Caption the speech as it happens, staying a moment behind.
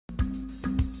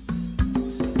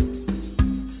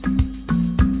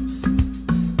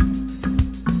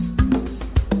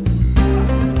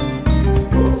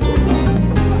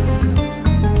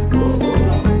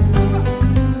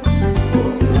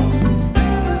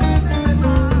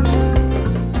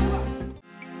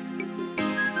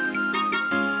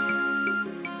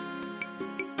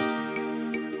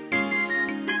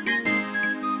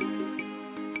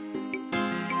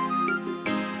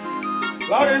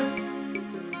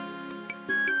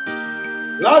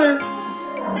Larry!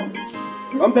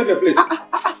 Come take a plate.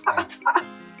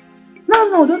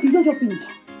 No, you don't just finish.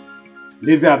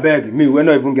 Leave me, I beg. Me, we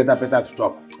not even get appetite to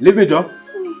chop. Leave me, John.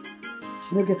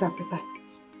 She don't get appetite.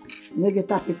 No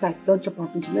get appetite. Don't chop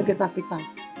and finish. She no get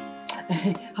appetite.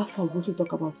 How far we want to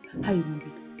talk about how you will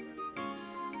be?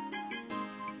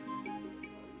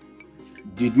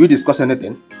 Did we discuss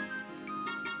anything?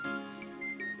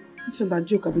 Listen, that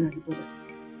joke I've been at the border.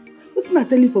 What's not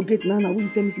tell you forget now? When you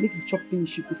tell me to make you chop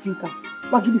finish, you could think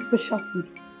I'll give you special food.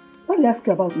 What do you ask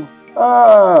you about now?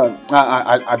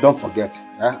 I don't forget.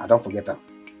 I don't forget her.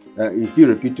 If you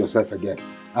repeat yourself again,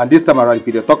 and this time around, if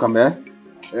you talk,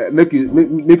 make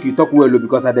you talk well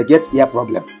because I get ear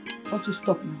problem. Why don't you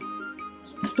stop now?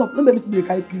 Stop. Not everything they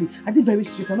carry play. I did very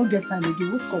serious. I don't get time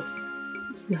again. What's up?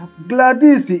 What's the happen?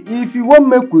 Gladys, if you want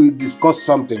make we discuss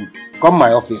something, come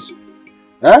my office.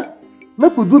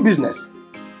 Make we do business.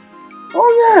 Oh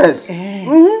yes.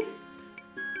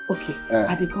 Okay.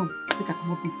 I dey come. Make I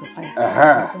come up with some fire.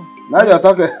 Now you're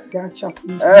talking. Chacha,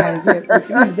 please. Yes.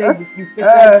 You enjoy the food,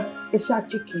 special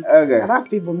chicken. Okay. And that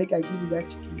favor make I give you that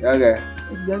chicken. Okay.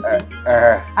 If you don't think.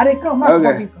 I dey come. Make I come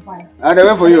up with some fire. I dey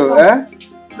wait for you.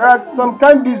 There are some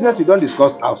kind of business you don't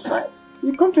discuss outside.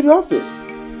 You come to the office. You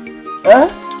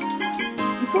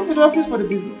come to the office for the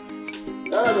business.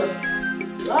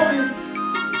 Love you.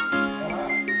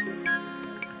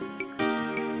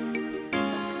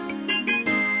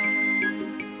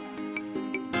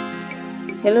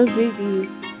 Hello, baby.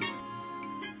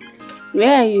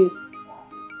 Where are you?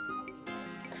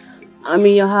 I'm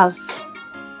in your house.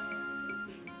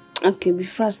 Okay, be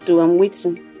fast though. I'm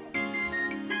waiting.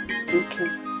 Okay.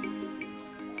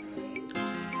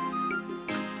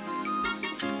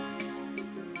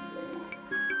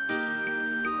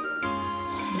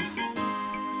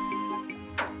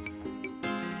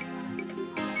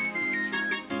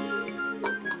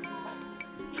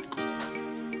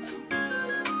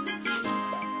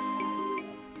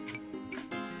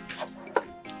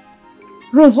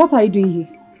 Rose, what are you doing here?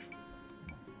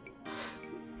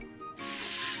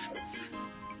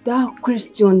 That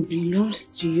question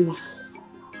belongs to you.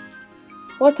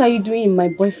 What are you doing in my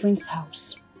boyfriend's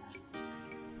house?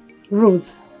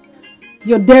 Rose,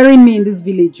 you're daring me in this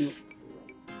village.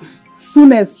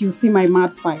 Soon as you see my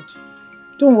mad side.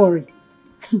 Don't worry.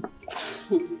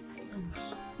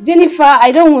 Jennifer,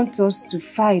 I don't want us to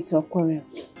fight or quarrel.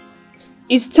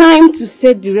 It's time to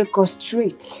set the record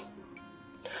straight.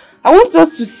 I want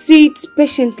us to sit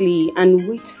patiently and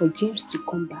wait for James to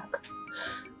come back.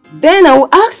 Then I will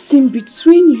ask him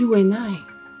between you and I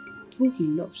who he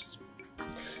loves.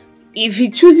 If he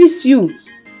chooses you,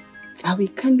 I will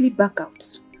kindly back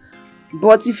out.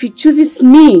 But if he chooses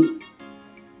me,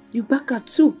 you back out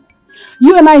too.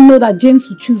 You and I know that James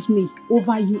will choose me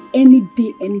over you any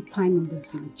day, any time in this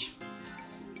village.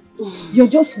 You're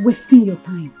just wasting your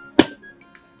time.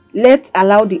 Let's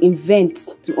allow the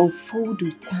events to unfold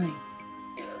with time.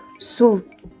 So,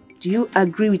 do you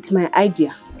agree with my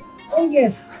idea? Oh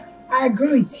yes, I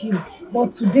agree with you.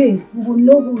 But today, we will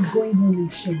know who's going home in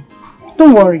shame.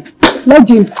 Don't worry, let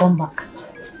James come back.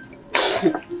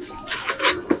 I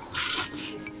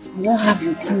don't have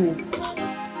the time.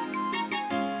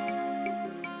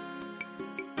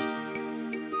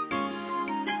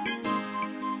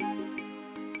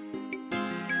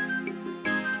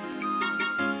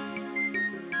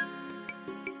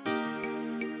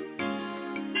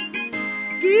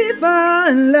 Keep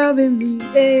on loving me,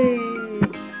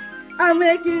 I'll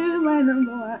make you my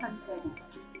number one.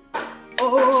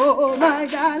 Oh, my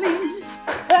darling,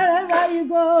 wherever you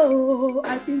go,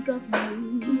 I think of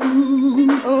you.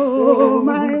 Oh,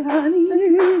 my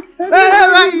honey,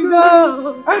 wherever you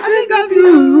go, I think of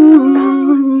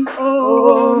you.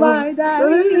 Oh, my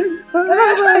darling,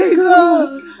 wherever you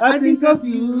go, I think of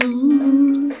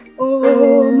you.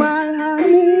 Oh, my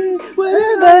honey,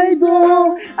 wherever I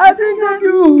go, I think of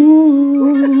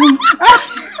you.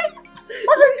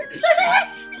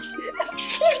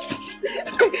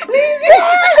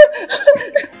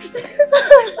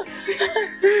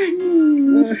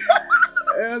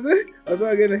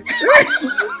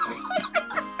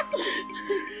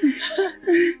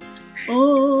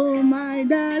 Oh, my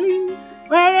darling,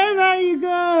 wherever you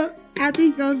go, I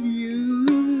think of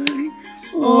you.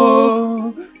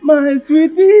 Oh, my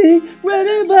sweetie,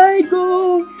 wherever I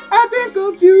go, I think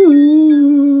of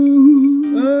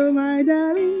you. Oh, my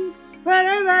darling,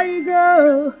 wherever you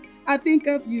go, I think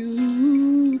of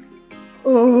you.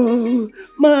 Oh,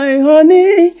 my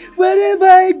honey, wherever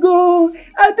I go,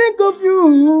 I think of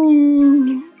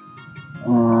you.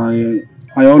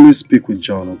 I always speak with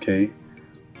John, okay?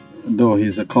 Though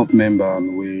he's a camp member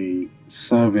and we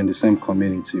serve in the same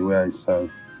community where I serve.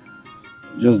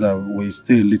 Just that we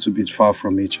stay a little bit far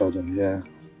from each other, yeah.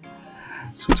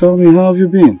 So tell me, how have you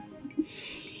been?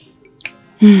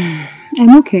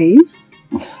 I'm okay.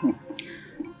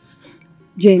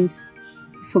 James,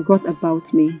 you forgot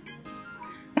about me.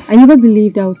 I never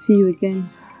believed I would see you again.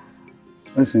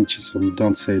 Listen, Chisom,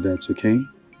 don't say that, okay?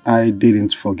 I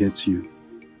didn't forget you.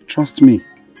 Trust me.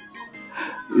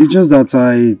 It's just that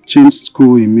I changed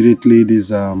school immediately.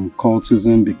 This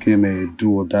cultism became a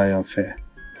do-or-die affair.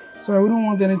 So I wouldn't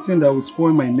want anything that would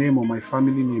spoil my name or my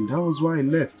family name. That was why I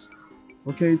left.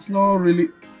 Okay, it's not really...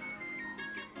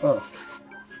 Oh,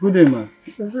 good day, ma.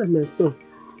 Hi, my son.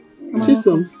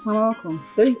 Chisom. Mama, welcome.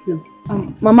 Thank you.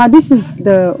 Mama, this is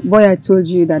the boy I told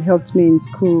you that helped me in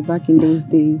school back in those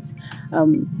days.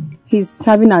 He's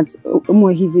serving at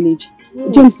Umuehi village.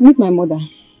 Oh. James, meet my mother.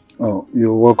 Oh,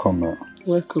 you're welcome, ma.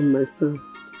 Welcome, my son.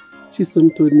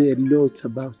 Chisom told me a lot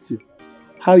about you.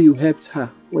 How you helped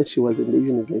her when she was in the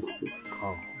university.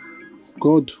 Oh.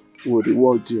 God will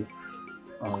reward you.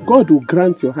 Oh. God will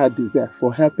grant your heart desire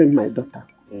for helping my daughter.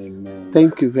 Amen.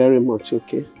 Thank you very much,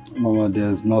 okay? Mama,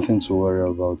 there's nothing to worry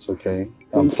about, okay?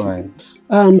 I'm fine.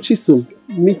 Chisom,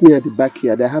 meet me at the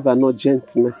backyard. I have an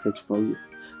urgent message for you.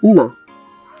 Now,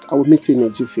 I will meet you in a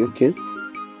jiffy, okay?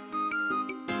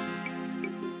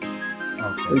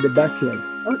 Okay. In the backyard.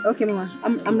 Oh, okay, Mama.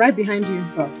 I'm right behind you.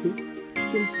 Okay.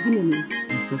 James, give me a minute.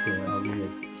 It's okay, I'll be here.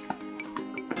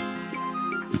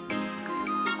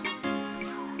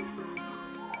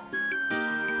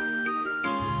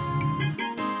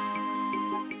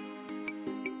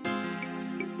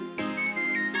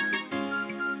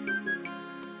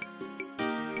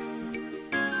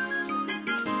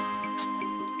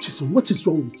 Chisom, what is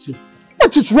wrong with you?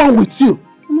 What is wrong with you?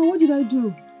 Mama, what did I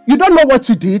do? You don't know what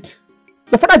you did?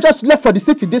 Your father just left for the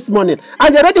city this morning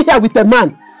and you're already here with a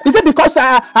man. Is it because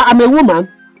I'm a woman?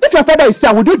 If your father is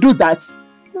here, would you do that?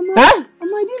 Mama,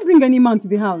 Mama, I didn't bring any man to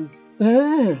the house.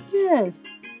 Yes.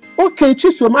 Okay,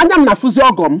 Chisom,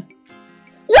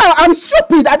 yeah, I'm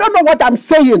stupid. I don't know what I'm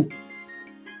saying.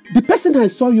 The person I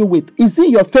saw you with, is he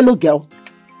your fellow girl?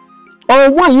 Or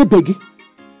why you begging?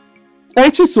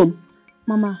 Chisom?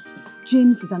 Mama,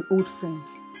 James is an old friend.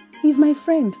 He's my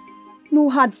friend. No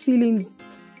hard feelings.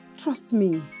 Trust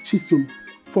me. Chisom,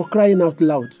 for crying out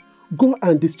loud, go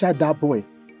and discharge that boy.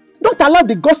 Don't allow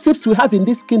the gossips we have in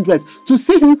this kindred to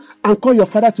see him and call your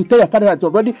father to tell your father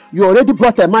that you already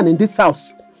brought a man in this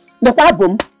house. The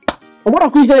problem,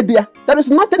 there is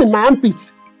nothing in my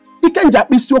armpit. He can't just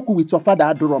be so cool with your father,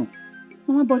 Adoram.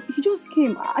 Mama, but he just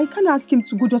came. I can't ask him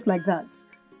to go just like that.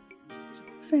 It's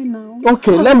not fair now.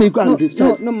 Okay, let me go and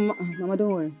discharge. No, Mama,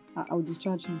 don't worry. I'll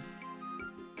discharge him.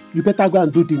 You better go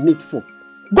and do the needful.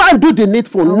 Go and do the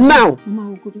needful now.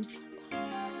 Mama, I'll go just...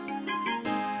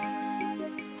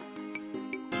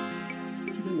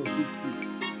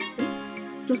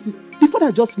 The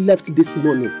father just left this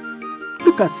morning.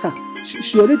 Look at her.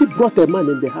 She already brought a man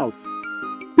in the house.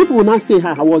 People will now say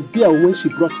I was there when she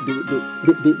brought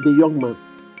the young man.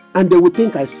 And they will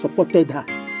think I supported her.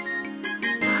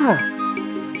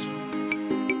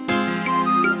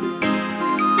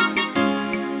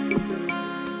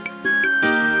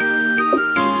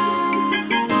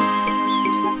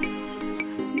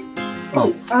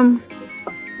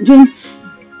 James,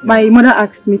 my mother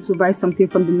asked me to buy something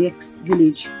from the next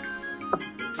village.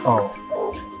 Oh,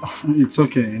 it's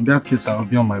okay. In that case, I'll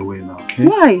be on my way now, okay?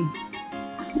 Why?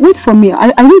 Wait for me.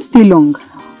 I won't stay long.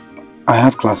 I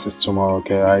have classes tomorrow,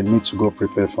 okay? I need to go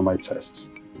prepare for my tests.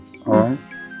 Alright?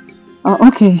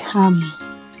 Okay.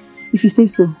 If you say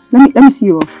so. Let me see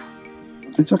you off.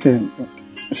 It's okay.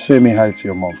 Say me hi to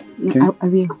your mom, okay? I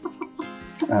will.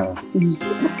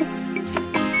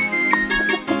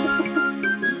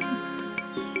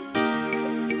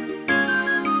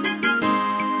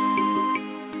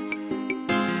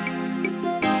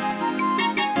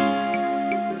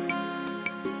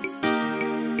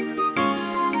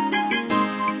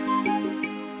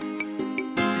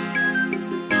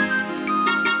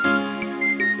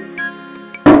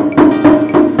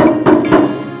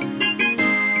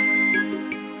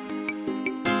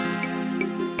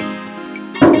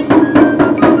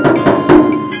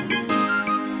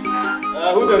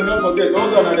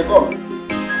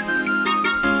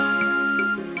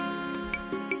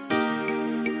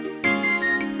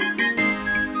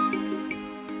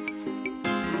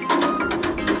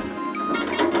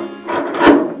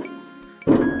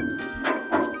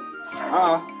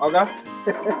 Oga?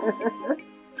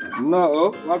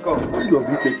 No, welcome. Why does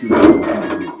it take you to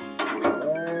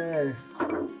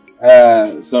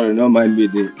sorry, no mind me,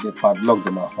 the padlock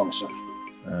the malfunction.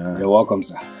 You're welcome,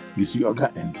 sir. You see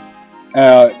Oga,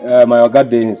 My Oga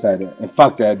dey inside. In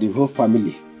fact, the whole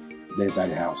family dey inside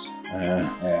the house.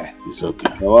 It's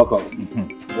okay. You're welcome.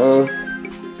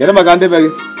 Get him again, baby.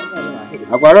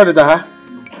 Akwaro de taha.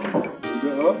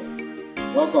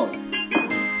 Welcome.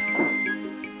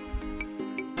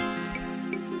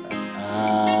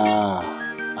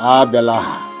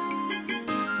 Abela.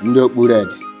 Ndokbu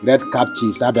red cap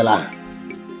chiefs Abela.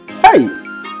 Hey,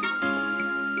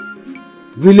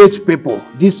 village people.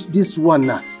 This one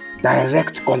na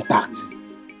direct contact,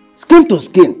 skin to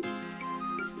skin.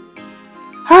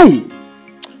 Hey,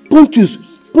 Pontius,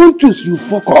 you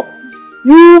fuck up.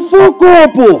 You fuck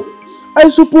up. Oh. I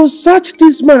suppose search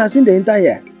this man as in the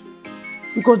entire,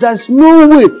 because there's no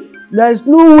way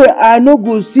I no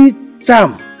go see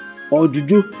charm or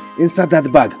juju inside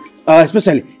that bag,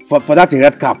 especially for that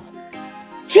red cap.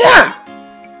 Fear!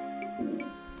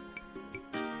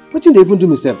 What did they even do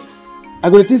myself? I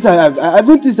go to think I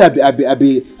even think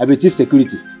I be chief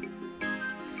security.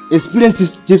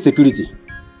 Experienced chief security.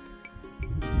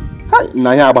 Hi,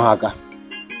 Naya Abahaka.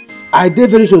 I dey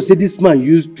very sure say this man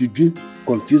used juju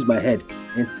confuse my head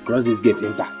and cross this gate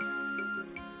enter.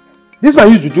 This man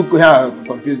used juju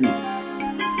confuse me.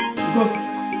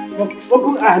 Because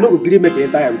open eye no go gree make the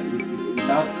entire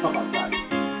without stop aside.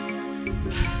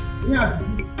 Yeah,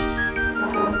 juju.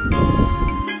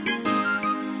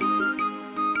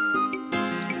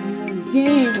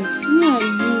 James, where are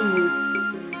you?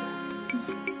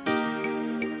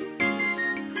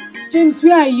 James,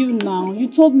 where are you now? You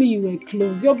told me you were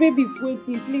close. Your baby's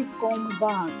waiting. Please come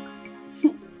back.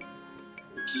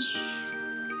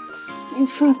 In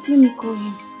fact, let me call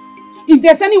him. If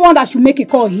there's anyone that should make a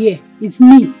call here, it's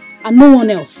me and no one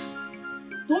else.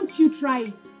 Don't you try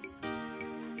it.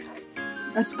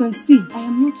 As you can see, I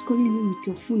am not calling him with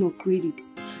your phone or credit.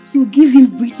 So give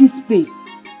him breathing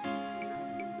space.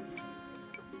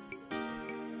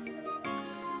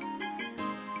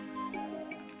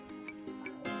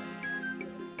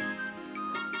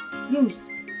 Rose,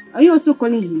 are you also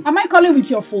calling him? Am I calling with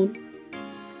your phone?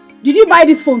 Did you buy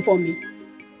this phone for me?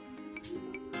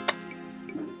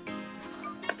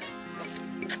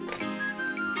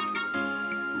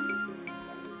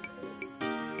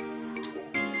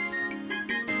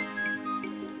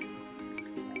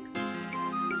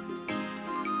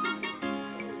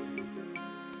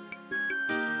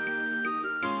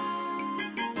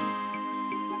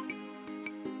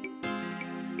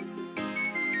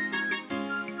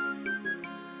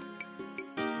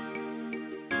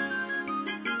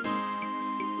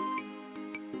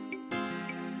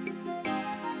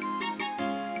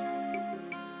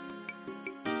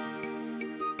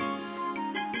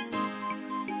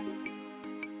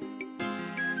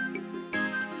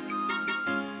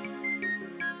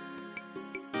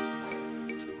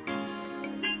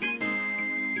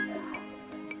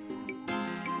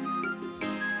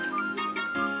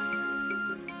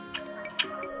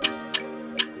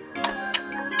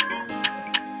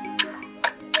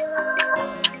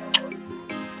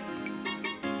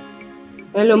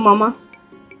 Hello, Mama.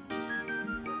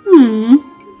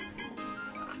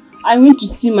 I went to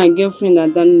see my girlfriend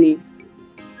at that name.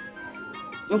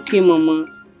 Okay, Mama.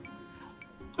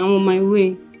 I'm on my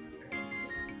way.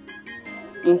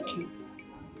 Okay.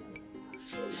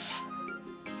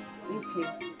 Okay.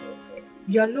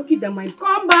 You are lucky that my...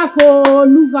 Come back, oh,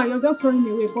 loser. You're just running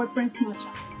away, boyfriend snatcher.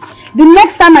 The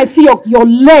next time I see your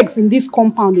legs in this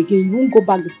compound again, you won't go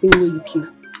back the same way you came.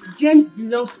 James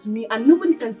belongs to me and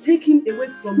nobody can take him away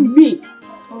from me.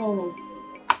 Oh.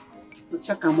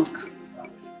 Chacha.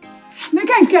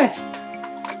 Nekenke.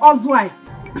 Oswai.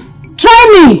 Try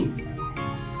me!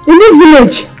 In this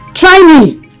village, try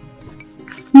me!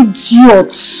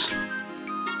 Idiots!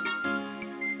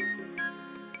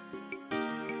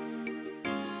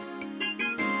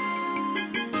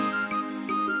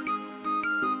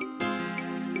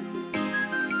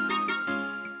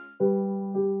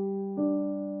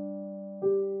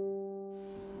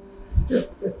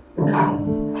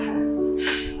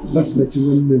 Let's let you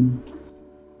win them.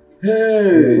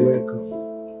 Hey! You're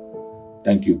welcome.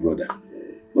 Thank you, brother.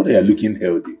 Brother, you're looking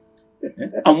healthy.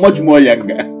 I'm much more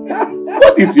younger.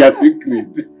 What is your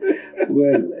secret?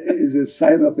 Well, it's a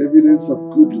sign of evidence of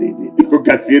good living. You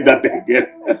can say that again.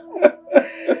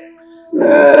 So,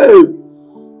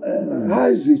 how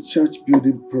is the church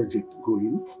building project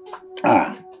going?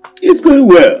 It's going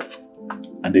well.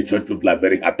 And the church people are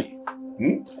very happy.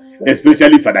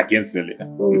 Especially Father Kinsley.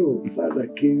 Oh, Father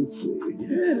Kinsley.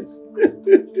 Yes.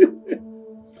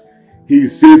 He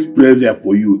says prayer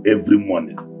for you every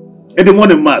morning. In the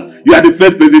morning mass, you are the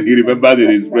first person he remembers in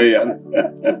his prayers.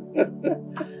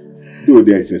 Though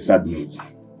there is a sad news.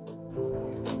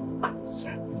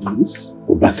 Sad Yes.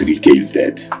 Obasirike is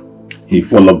dead. He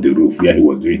fell off the roof where he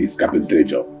was doing his carpentry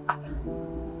job.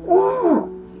 Ah,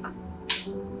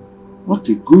 what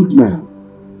a good man.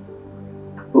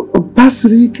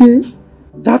 Obasirike,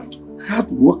 that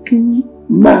hard-working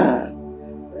man.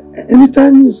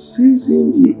 Anytime you see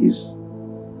him, he is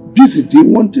busy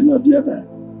doing one thing or the other.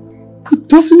 He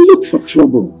doesn't look for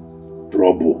trouble.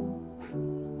 Trouble?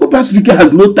 Obasirike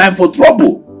has no time for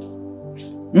trouble.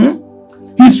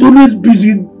 He's always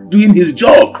busy doing his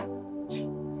job.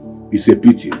 It's a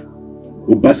pity.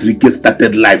 Obasirike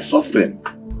started life suffering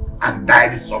and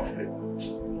died suffering.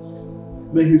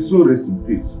 May his soul rest in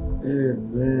peace.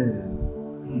 Amen.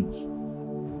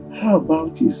 How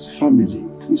about his family,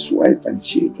 his wife and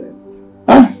children?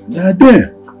 They are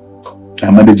there.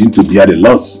 I'm managing to bear the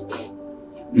loss.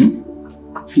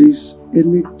 Please,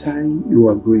 anytime you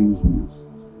are going home,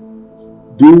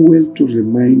 do well to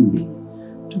remind me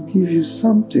to give you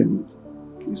something,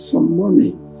 some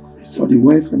money for the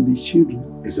wife and the children.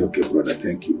 It's okay, brother.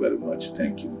 Thank you very much.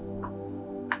 Thank you.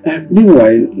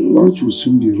 Meanwhile, lunch will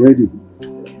soon be ready.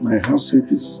 My house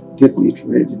help is getting it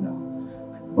ready now.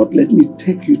 But let me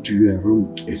take you to your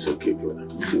room. It's okay, brother.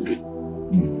 It's okay.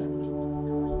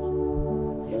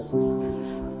 Yes.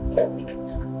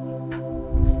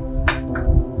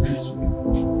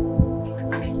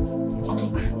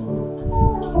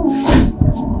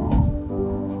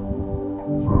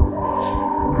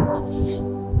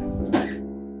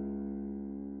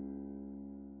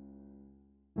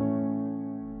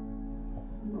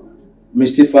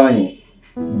 Mr. Fanny,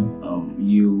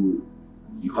 you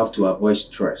have to avoid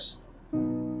stress.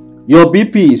 Your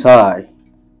BP is high,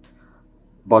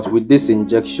 but with this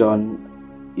injection,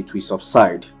 it will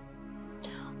subside.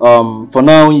 For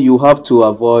now, you have to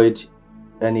avoid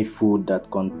any food that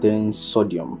contains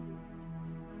sodium.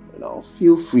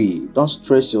 Feel free, don't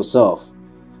stress yourself,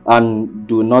 and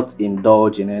do not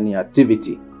indulge in any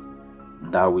activity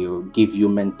that will give you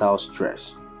mental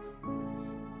stress.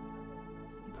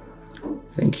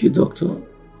 Thank you, doctor.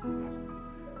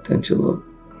 Thanks a lot.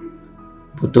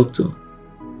 But doctor,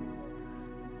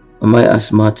 am I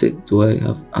asthmatic? Do I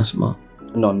have asthma?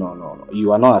 No.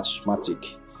 You are not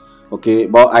asthmatic. Okay,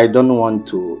 but I don't want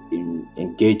to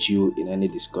engage you in any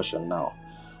discussion now.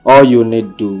 All you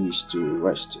need to do is to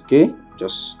rest, okay?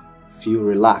 Just feel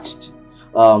relaxed.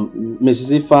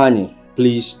 Mrs. Ifani,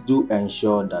 please do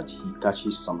ensure that he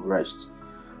catches some rest.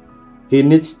 He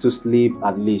needs to sleep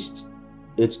at least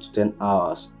 8 to 10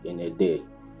 hours in a day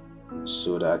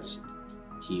so that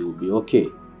he will be okay.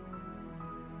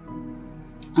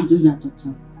 I'll do that,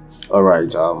 doctor.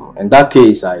 Alright, in that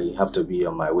case, I have to be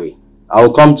on my way.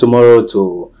 I'll come tomorrow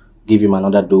to give him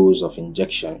another dose of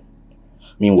injection.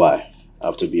 Meanwhile, I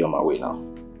have to be on my way now.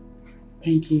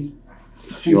 Thank you.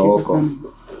 You're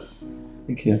welcome.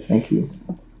 Thank you.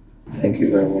 Thank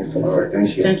you very much. Alright,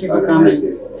 thank you. Thank you for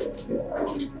coming.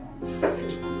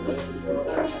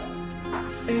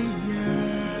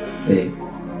 Babe,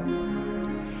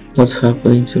 what's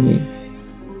happening to me?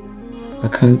 I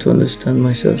can't understand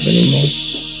myself anymore.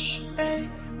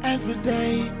 Every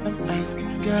day I'm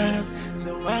asking God,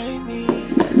 so why me?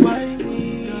 Why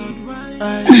me?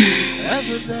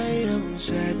 Every day I'm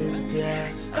shedding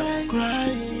tears,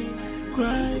 crying.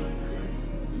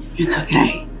 It's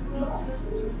okay.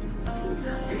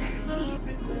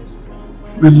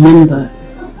 Remember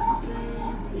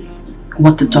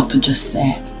what the doctor just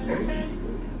said.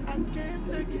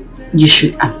 You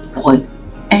should avoid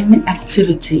any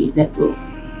activity that will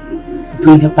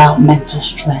bring about mental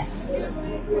stress.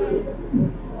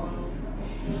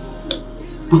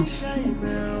 Okay.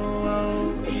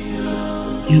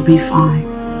 You'll be fine.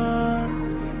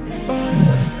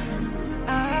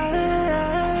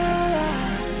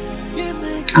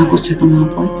 I'll go check on my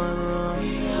boy.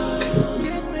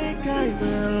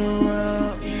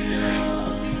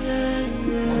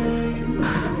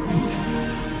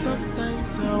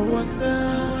 Sometimes I wonder,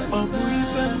 are we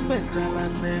even mental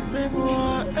and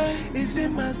memory? Is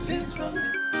it my sins from the...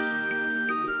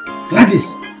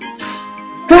 Gladys!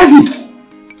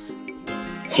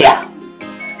 Here!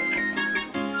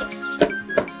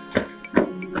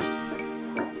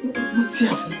 What's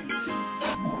happening?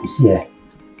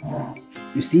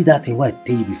 You see that thing what I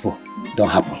tell you before don't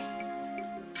happen.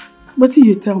 What did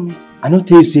you tell me? I don't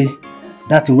tell you say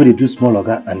that thing where they do small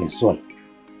oga and his son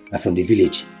are from the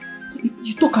village.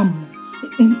 You talk more.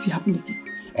 Anything happen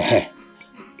again?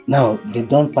 Now they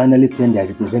don't finally send their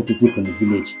representative from the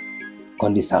village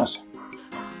come this house.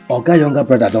 Oga younger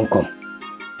brother don't come.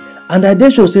 And I dare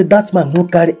sure say that man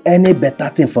won't carry any better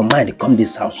thing for mind come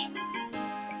this house.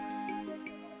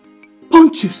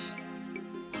 Pontius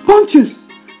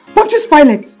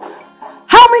Pilate!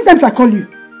 How How many times I call you?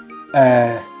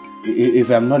 If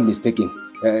I'm not mistaken,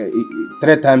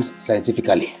 3 times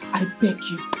scientifically. I beg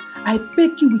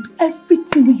you with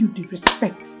everything that you do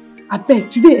respect. I beg,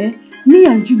 today, me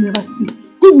and you never see.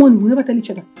 Good morning, we never tell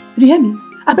each other. Do you hear me?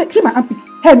 I beg, see my armpits,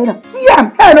 hair no down. See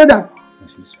am, hair no down.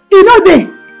 You know they.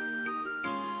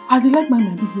 I dey like mind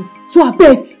my business. So I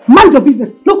beg, mind your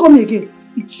business. Don't call me again.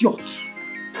 Idiot.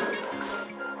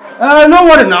 No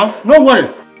worry now, no worry.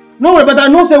 No worry, but I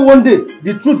know say one day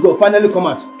the truth go finally come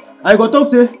out. I go talk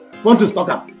say, want to stalk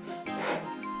am.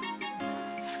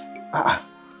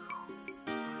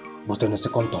 But on a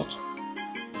second thought,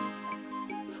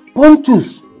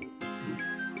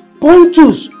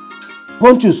 Pontus,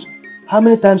 how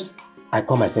many times I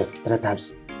call myself? 3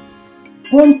 times.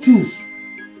 Pontus,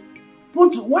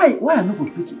 why I not go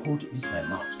fit to hold this my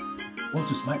mouth?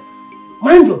 Pontus,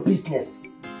 mind your business.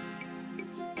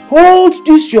 Hold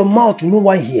this your mouth, no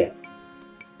one here.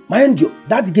 Mind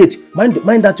that gate,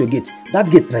 mind that your gate.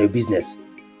 That gate na your business.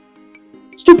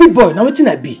 Stupid boy, now wetin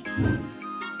I be?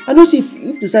 I know see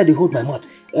if to say they hold my mouth,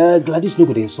 Gladys no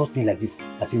go dey insult me like this,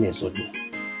 as in they insult me.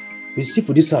 You see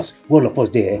for this house, all of us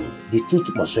there, the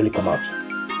truth must surely come out.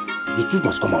 The truth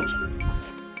must come out.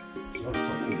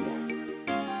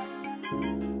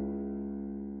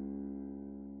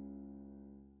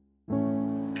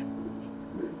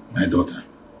 My daughter,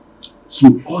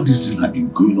 so all these things have been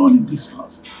going on in this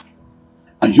house,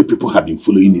 and you people have been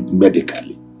following it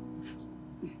medically.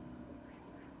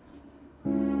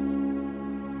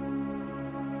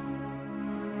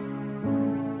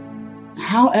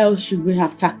 How else should we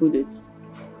have tackled it?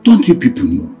 Don't you people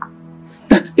know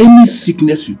that any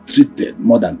sickness you treated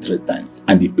more than 3 times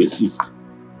and it persists,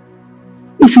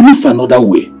 you should look for another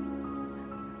way,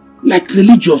 like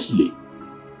religiously.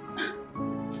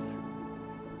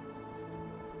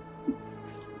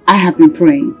 I have been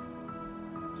praying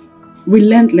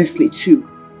relentlessly too.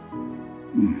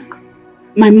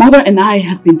 My mother and I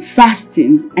have been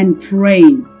fasting and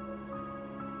praying.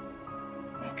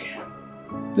 Okay.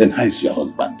 Then how is your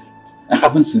husband? I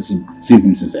haven't seen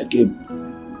him since I came.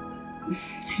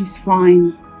 He's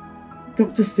fine.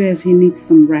 Doctor says he needs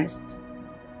some rest.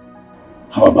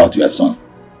 How about your son?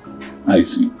 How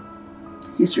is he?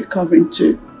 He's recovering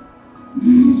too.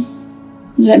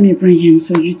 Let me bring him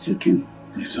so you two can...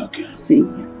 It's okay. See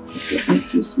you. It's okay.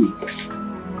 Excuse me.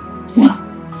 Wow.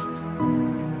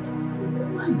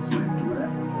 Why is my brother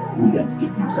William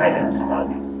keeping silent about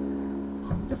this?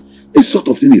 This sort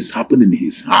of thing is happening in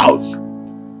his house,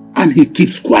 and he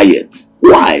keeps quiet.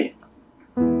 Why?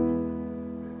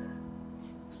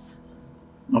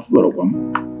 After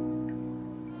one.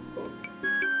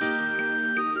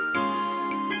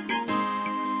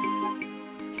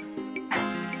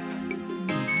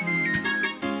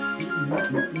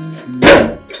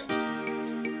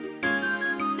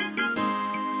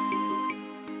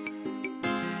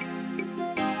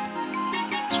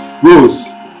 Rose.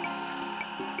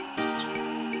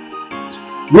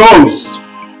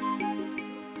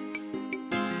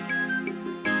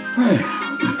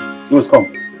 Rose, come.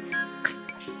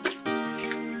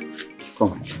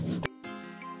 Come.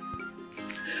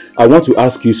 I want to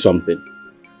ask you something.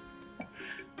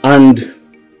 And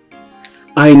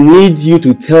I need you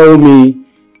to tell me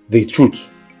the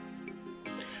truth.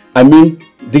 I mean,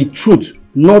 the truth.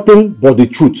 Nothing but the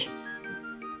truth.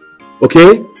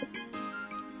 Okay?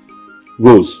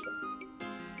 Rose,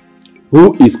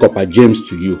 who is Copper James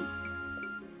to you?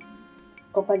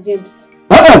 Copper James.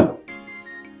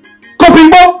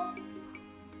 Copimbo!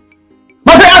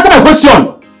 My friend, answer my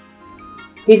question!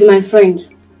 He's my friend.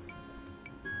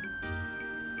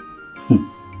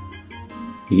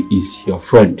 He is your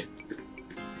friend.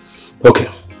 Okay.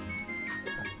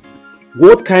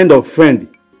 What kind of friend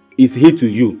is he to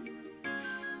you?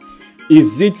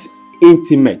 Is it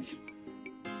intimate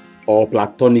or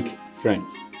platonic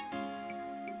friends?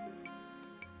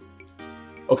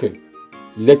 Okay,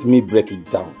 let me break it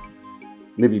down.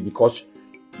 Maybe because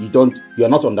you are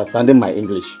not understanding my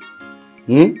English.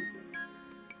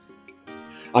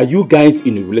 Are you guys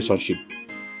in a relationship?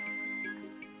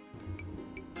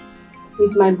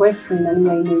 He's my boyfriend and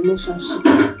we're in a relationship.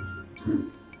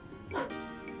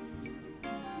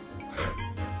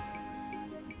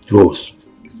 Rose,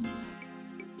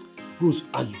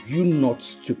 are you not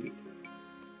stupid?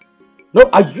 No,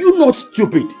 are you not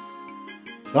stupid?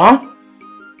 Huh?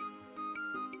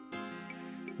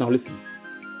 Now listen.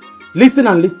 Listen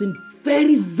and listen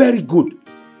very, very good.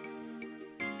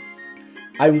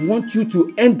 I want you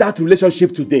to end that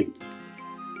relationship today.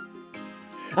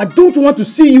 I don't want to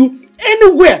see you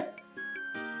anywhere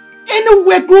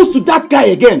close to that guy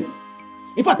again.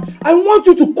 In fact, I want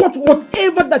you to cut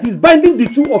whatever that is binding the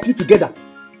two of you together.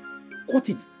 Cut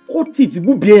it. Cut it,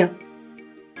 Bubia.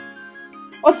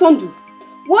 Osondu,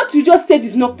 what you just said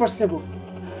is not possible.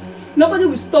 Nobody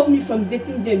will stop me from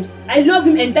dating James. I love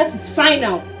him and that is fine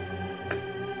now.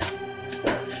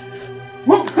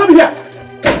 Mom, come here!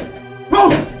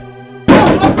 Rose!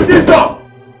 Rose, open this door!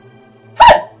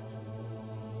 Hey!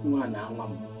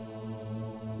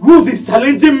 Rose is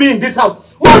challenging me in this house.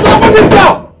 Rose, open this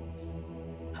door!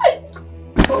 Hey!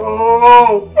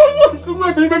 Oh! Rose, what is going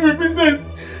on to your business?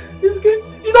 This kid,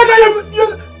 you don't know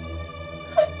your...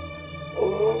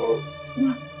 Oh!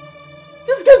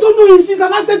 This girl don't know she's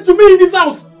an asset to me in this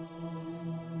house.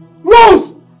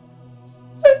 Rose!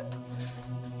 Hey!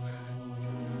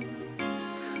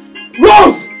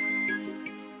 Rose!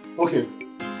 Okay.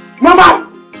 Mama!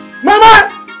 Mama!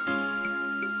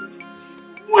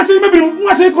 Can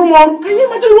you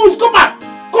imagine Rose? Copper!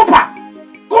 Copper!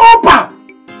 Copper!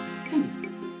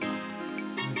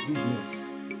 My business.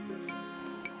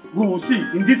 We will see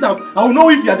in this house. I will know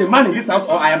if you are the man in this house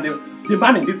or I am the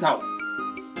man in this house.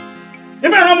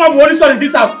 If I don't want son in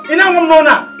this house,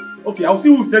 okay, I will see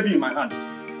who will save you in my hand.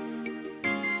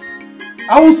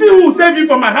 I will see who will save you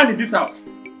from my hand in this house.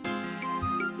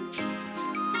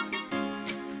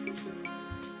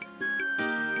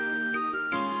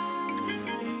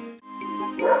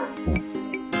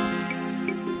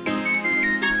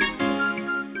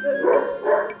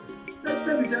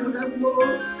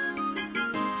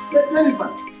 Jennifer.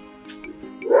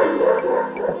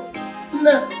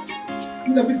 Let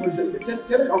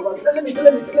me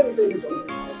tell you something.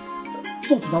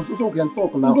 Stop now, so we can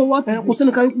talk now. Go, what is this?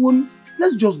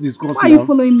 Let's just discuss. Why are you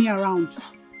following me around?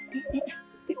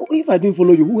 If I didn't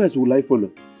follow you, who else will I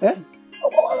follow? Eh?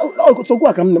 So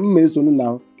go come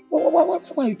now.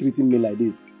 Why are you treating me like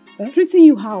this? Eh? Treating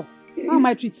you how? How am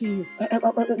I treating you?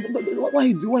 Why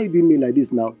you doing me like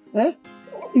this now? Eh?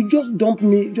 You just dump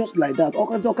me just like that.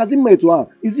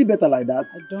 Is it better like that?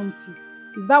 I dumped you.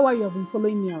 Is that why you have been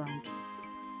following me around?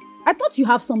 I thought you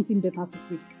have something better to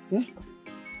say. Yeah?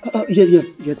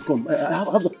 Yes, come. I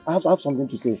have something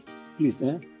to say. Please,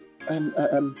 eh? I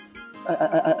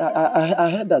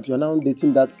heard that you are now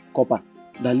dating that copper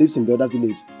that lives in the other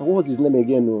village. What was his name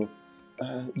again?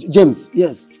 James,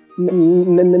 yes.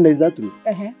 Is that true?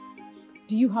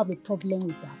 Do you have a problem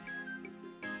with that?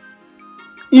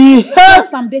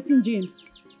 Yes, I'm dating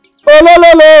James.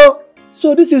 Oh, no.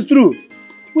 So this is true.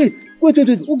 Wait.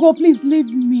 Ugo, please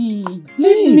leave me.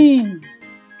 Leave me.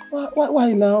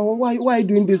 Why now? Why are you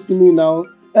doing this to me now?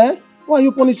 Eh? Why are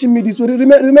you punishing me this way?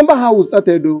 Remember how we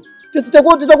started though? You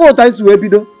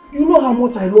know how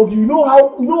much I love you. You know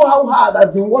how hard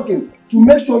I've been working to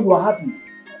make sure you are happy.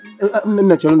 Leave me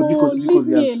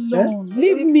alone.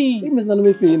 Leave me. It's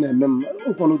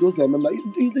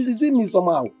doing me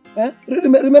somehow. Eh?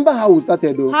 Remember how we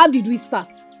started though? How did we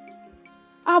start?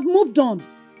 I've moved on.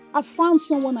 I've found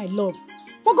someone I love.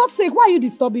 For God's sake, why are you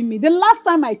disturbing me? The last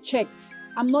time I checked,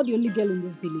 I'm not the only girl in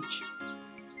this village.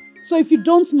 So if you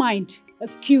don't mind,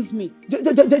 excuse me.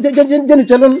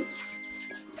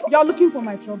 You're looking for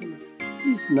my trouble.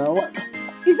 Please now.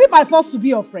 Is it by force to be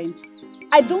your friend?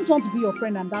 I don't want to be your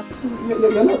friend, and that's...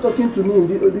 You're not talking to me in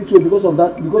this way because of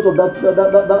that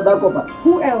copper.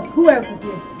 Who else? Who else is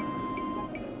here?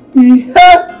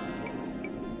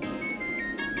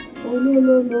 Oh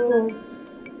no.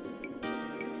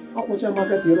 I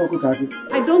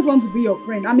don't want to be your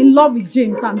friend. I'm in love with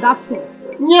James, and that's all.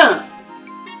 Yeah.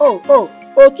 My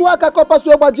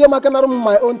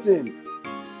own thing.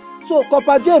 So,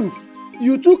 Copper James,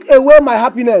 you took away my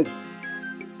happiness.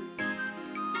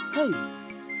 Hey.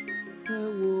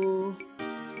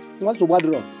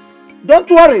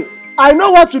 Don't worry. I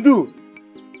know what to do.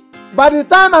 By the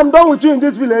time I'm done with you in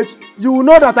this village, you will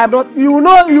know that I'm not. You will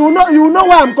know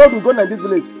why I'm called Ugonna in this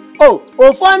village.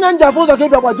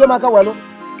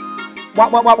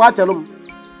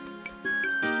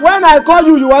 When I call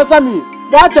you, you answer me.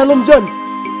 Watch James.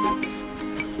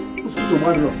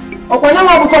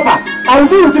 I will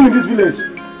do with him in this village.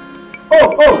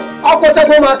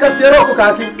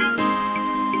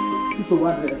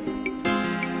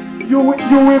 You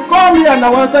will call me and I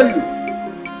will answer you.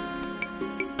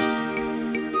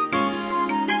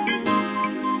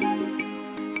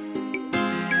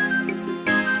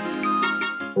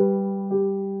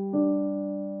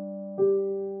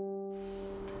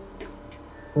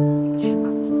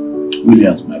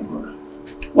 Williams, my brother,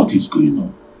 what is going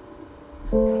on?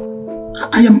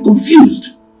 I am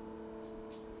confused.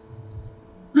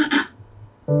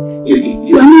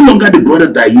 You are no longer the brother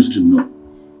that I used to know.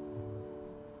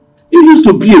 You used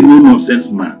to be a no-nonsense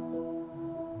man.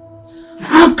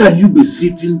 How How can you be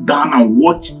sitting down and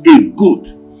watch a goat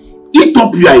eat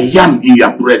up your yam in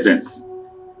your presence?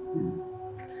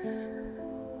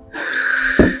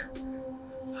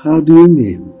 How do you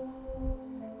mean?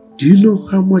 Do you know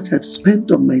how much I've spent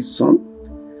on my son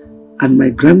and my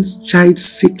grandchild's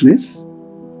sickness?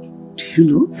 Do you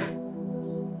know?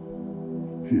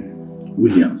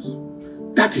 Williams,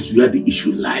 that is where the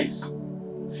issue lies.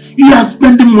 You are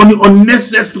spending money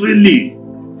unnecessarily.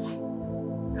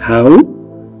 How?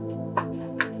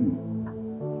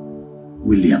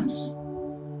 Williams,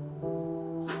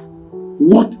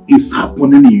 what is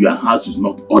happening in your house is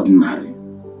not ordinary.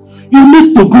 You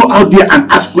need to go out there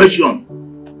and ask questions.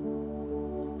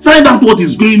 Find out what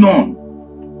is going on.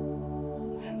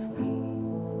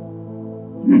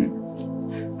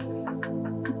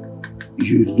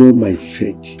 You know my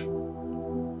faith.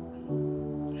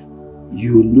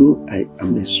 You know I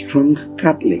am a strong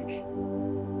Catholic,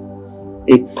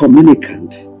 a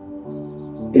communicant,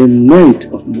 a knight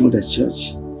of Mother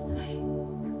Church.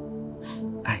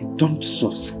 I don't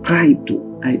subscribe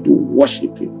to idol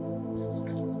worshiping.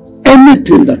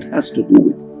 Anything that has to do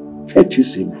with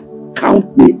fetishism,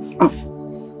 count me off.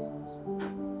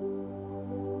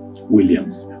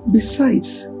 Williams.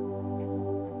 Besides,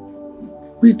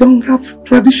 we don't have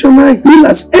traditional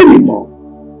healers anymore.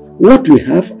 What we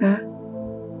have are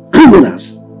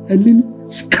criminals. I mean,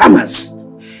 scammers.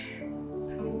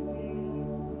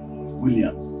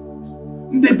 Williams.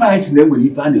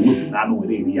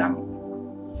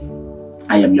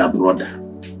 I am your brother.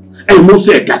 I am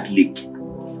also a Catholic.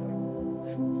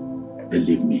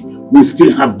 Believe me, we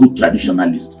still have good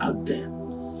traditionalists out there.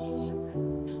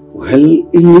 Well,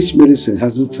 English medicine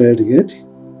hasn't failed yet.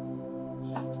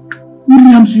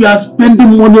 Williams, you are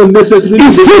spending money unnecessarily.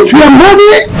 Is it your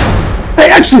money? I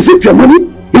asked, is it your money?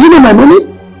 Is it not my money?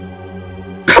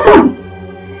 Come on.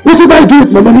 Whatever I do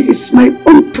with my money is my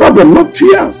own problem, not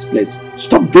yours, please.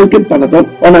 Stop drinking Panadol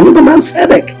on another man's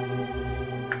headache.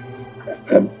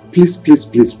 Please.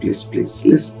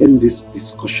 Let's end this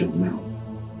discussion now.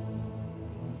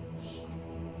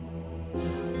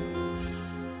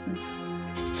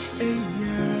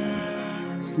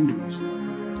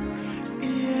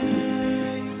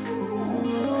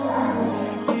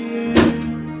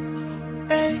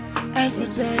 Every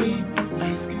day I'm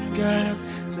asking God,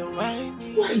 so why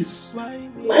me? Why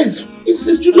is it's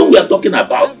the children we are talking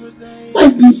about? Why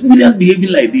is Williams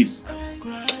behaving like this?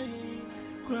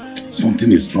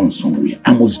 Something is wrong somewhere.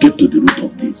 I must get to the root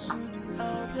of this.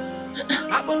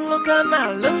 Apoloka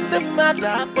na londe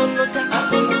mada apoloka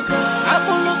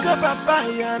apoloka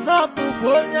papaya na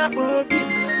puponya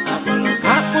popino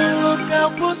apoloka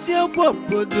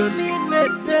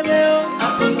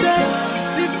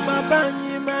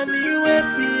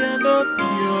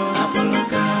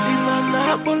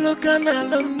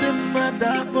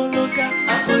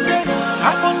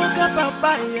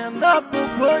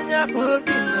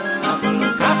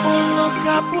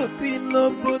putilo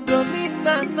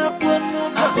podonina na pono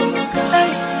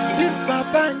hey dim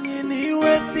papa nyini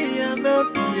wedi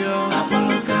anopio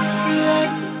yeah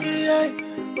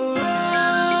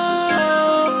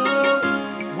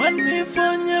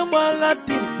wanifonya wala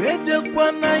timbeje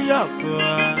kwa na yako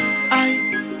ai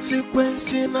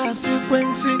sequence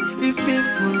if it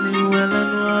fully well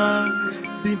and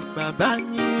the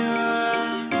babanya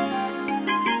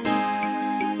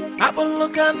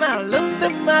apoloka na lunde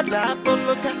mada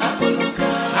apoloka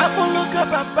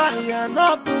papaya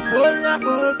no puponya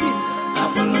popi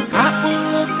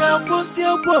apoloka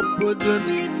kosio popodo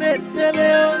ni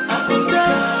neteleo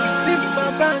the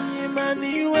babanya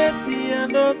mani wedi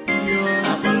anopio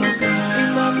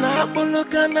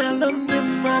apoloka na lunde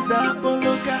mada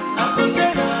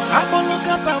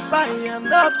apoloka papaya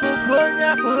na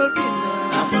puponya popino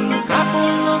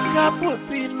apoloka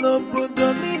popino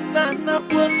podonina na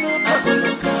pono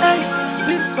hey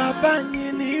dim papa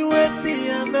nyini wedi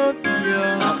anopio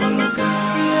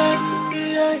yeah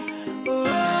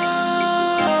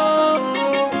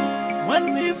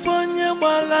wanifonya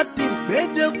wala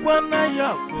timbeje kwa na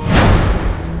yako.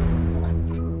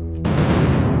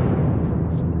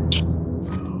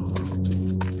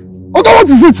 Okay, what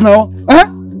is it now? Eh?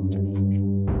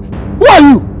 Who are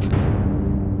you?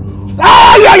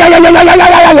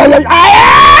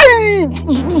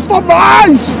 Stop my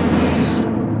eyes!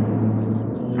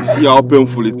 See how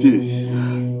painful it is.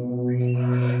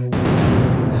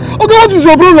 Okay, what is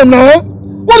your problem now? Eh?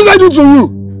 What did I do to you?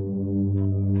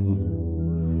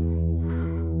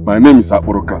 My name is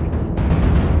Akboroka.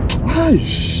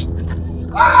 Aish.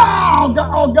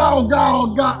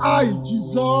 Oga, ay,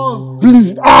 Jesus.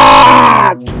 Please,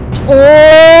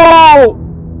 Oh!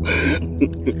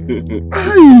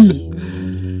 Ay.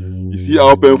 You see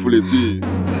how painful it is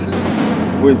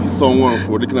when you see someone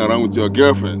looking around with your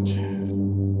girlfriend.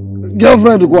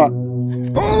 Girlfriend, what?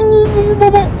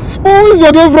 Who is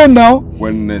your girlfriend now?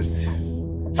 When next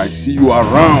I see you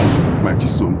around with my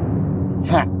Chisom,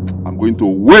 I'm going to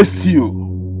waste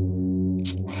you.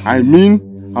 I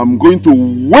mean, I'm going to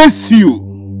waste you.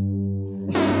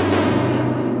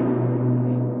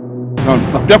 Now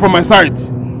disappear from my sight.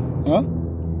 Huh?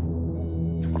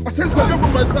 I said disappear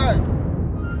from my sight.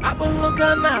 Let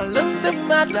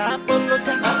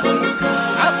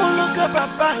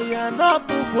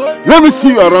me see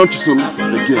you around Chisom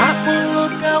again.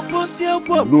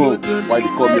 No, why they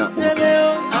call me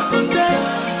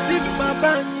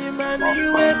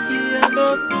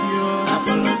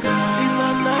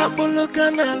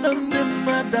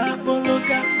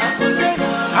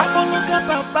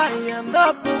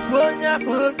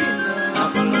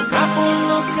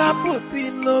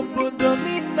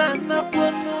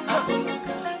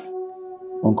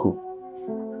Uncle,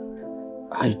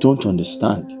 I don't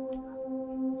understand.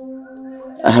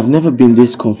 I have never been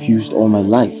this confused all my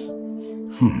life.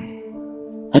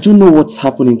 I don't know what's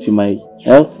happening to my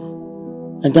health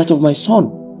and that of my son.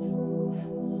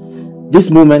 This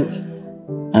moment,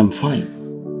 I'm fine.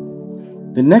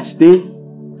 The next day,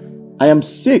 I am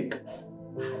sick.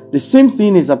 The same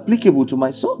thing is applicable to my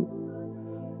son.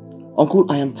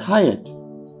 Uncle, I am tired.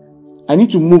 I need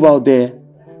to move out there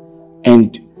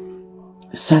and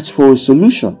search for a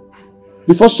solution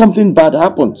before something bad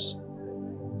happens.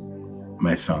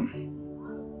 My son,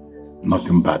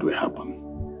 nothing bad will happen.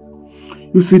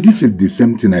 You see, this is the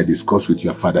same thing I discussed with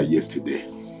your father yesterday.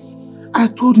 I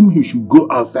told him he should go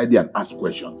outside there and ask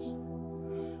questions.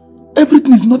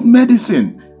 Everything is not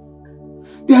medicine.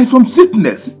 There is some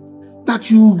sickness that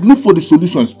you look for the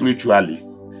solution spiritually.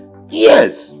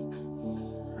 Yes.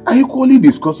 I equally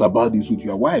discussed about this with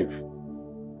your wife.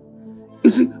 You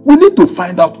see, we need to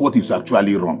find out what is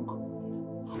actually wrong.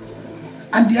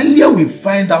 And the earlier we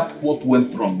find out what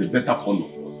went wrong, the better for all of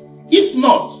us. If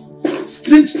not,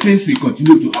 strange things will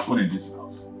continue to happen in this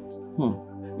house.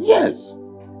 Yes.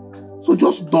 So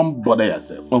just don't bother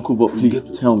yourself. Uncle, but please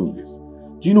tell me.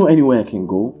 Do you know anywhere I can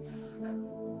go?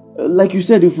 Like you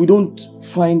said, if we don't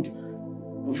find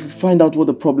out what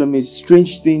the problem is,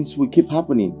 strange things will keep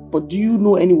happening. But do you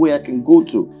know anywhere I can go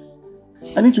to?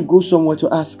 I need to go somewhere to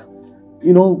ask,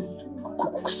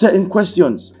 certain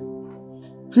questions.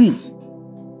 Please.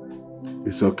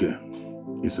 It's okay.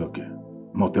 It's okay.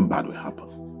 Nothing bad will happen.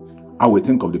 I will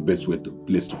think of the best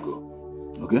place to go.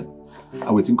 Okay?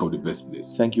 I will think of the best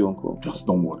place. Thank you, Uncle. Just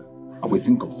don't worry. I will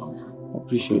think of something. I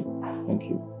appreciate it. Thank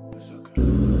you. It's okay.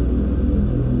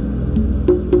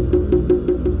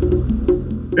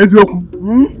 Eziokwu.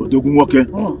 Odogwu nwoke.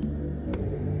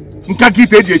 Nka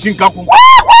kite eji echi nkakwu.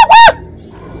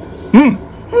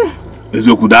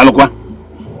 Eziokwu daalụkwa.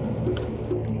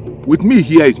 With me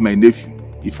here is my nephew,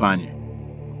 Ifeanyi.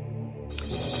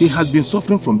 He has been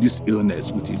suffering from this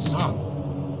illness with his son.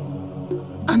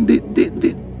 And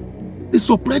the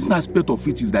surprising aspect of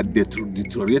it is that they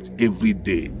deteriorate every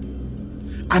day.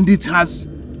 And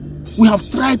we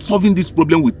have tried solving this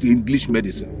problem with the English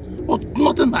medicine, but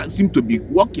nothing seems to be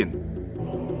working.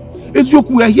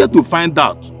 Eziokwu, we are here to find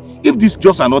out if this is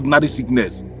just an ordinary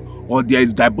sickness or there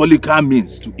is diabolical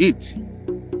means to it.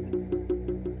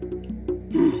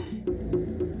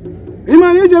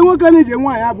 Imani ije nwoke na ije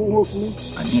nwaanyị abụghị ofu.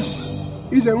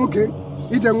 Ije nwoke,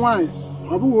 ije nwaanyị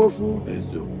abụghị ofu.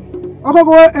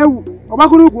 Ọkụkọ ewu,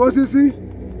 ọgbakụrụ ukwu osisi.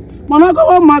 Mana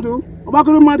ọkụkọ mmadụ,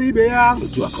 ọgbakụrụ mmadụ ibe ya.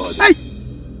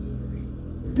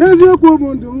 Eziokwu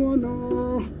bụ ndụ nwono.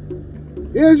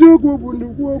 Eziokwu bụ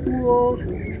nnukwu okwu.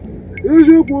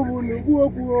 Eziokwu bụ nnukwu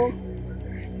okwu.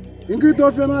 Nkịta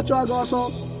ofe na-achọ aga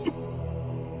ọsọ.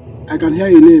 I can hear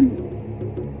your name,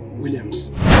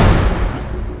 Williams.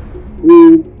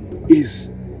 Who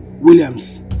is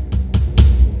Williams?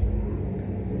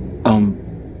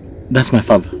 That's my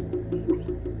father.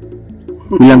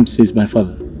 Williams is my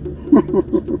father.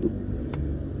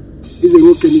 Is a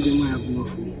woke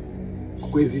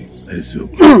crazy.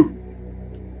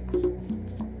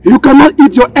 You cannot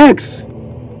eat your eggs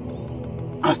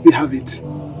and still have it.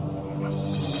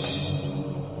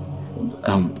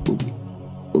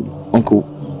 Uncle,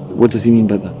 what does he mean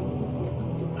by that?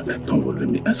 Don't worry, let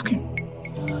me ask him.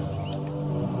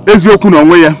 Eziokwu na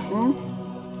onwe ya.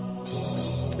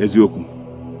 Eziokwu.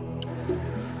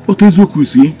 But Eziokwu,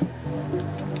 see,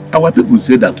 our people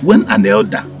say that when an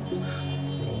elder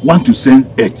wants to send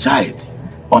a child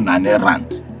on an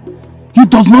errand, he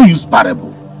does not use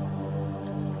parable.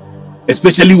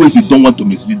 Especially when he don't want to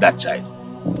mislead that child.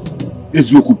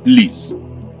 Eziokwu, please,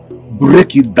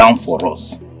 break it down for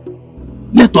us.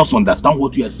 Let us understand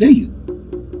what you are saying.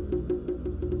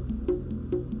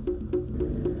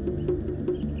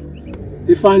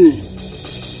 Ifeanyi,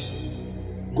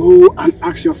 go and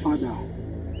ask your father.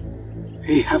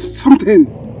 He has something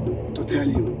to tell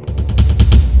you.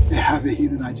 He has a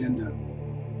hidden agenda.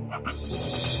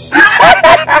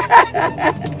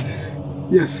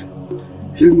 Yes,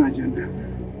 hidden agenda.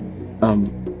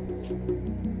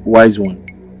 Wise one.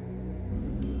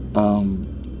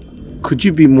 Could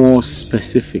you be more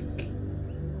specific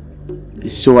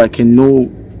so I can know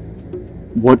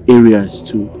what areas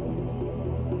to?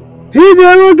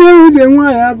 Ije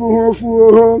nwoke abụghị ofu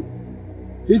oho.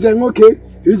 Ije nwoke,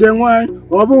 ije nwanyị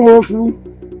ọ bụghị ofu.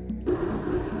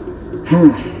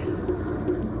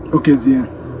 Okezie.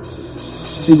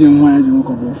 Ije nwanyị ije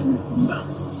nwoke ọ bụ ofu.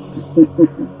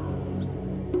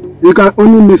 You can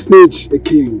only message a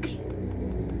king,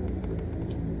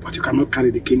 but you cannot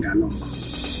carry the king along.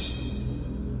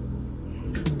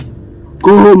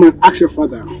 Go home and ask your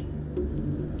father.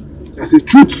 There's a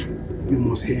truth you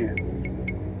must hear.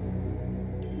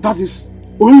 That is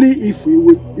only if he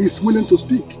is willing to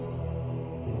speak.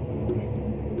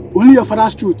 Only your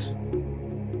father's truth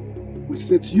will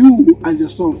set you and your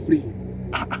son free.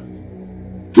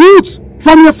 Truth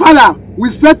from your father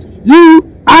will set you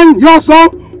and your son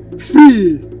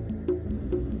free.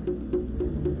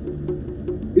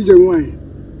 Ije nwanyị,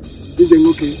 ije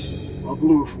nwoke, ọ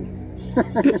bụghị ofu.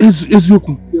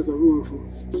 Eziokwu. Yes, ọ bụghị ofu.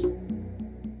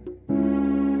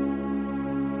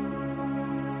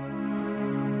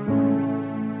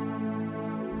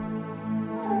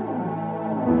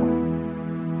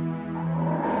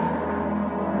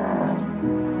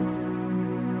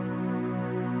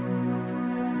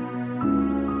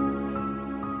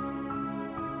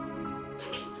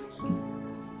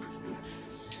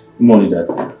 Good morning, Dad.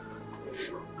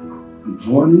 Good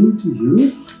morning to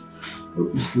you.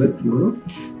 Hope you slept well.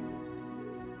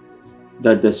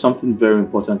 Dad, there's something very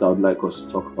important I would like us to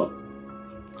talk about.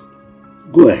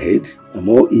 Go ahead. I'm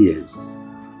all ears.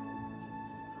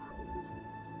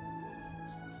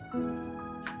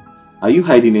 Are you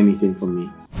hiding anything from me?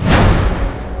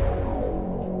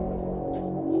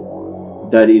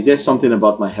 Dad, is there something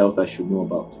about my health I should know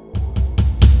about?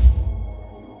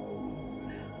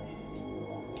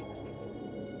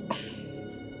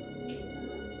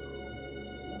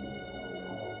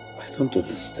 I don't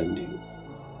understand you.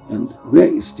 And where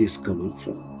is this coming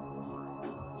from?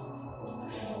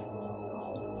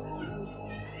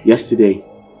 Yesterday,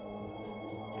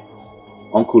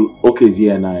 Uncle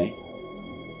Okezie and I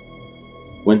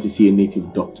went to see a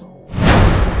native doctor.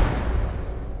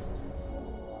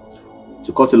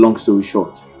 To cut a long story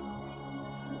short,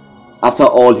 after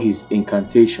all his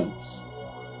incantations,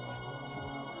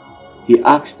 he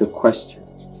asked the question,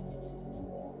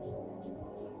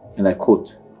 and I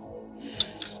quote,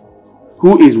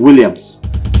 "Who is Williams?"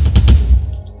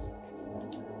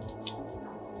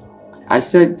 I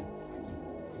said,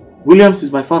 "Williams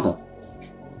is my father."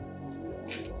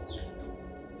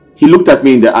 He looked at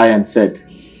me in the eye and said,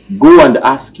 "Go and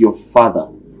ask your father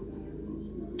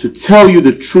to tell you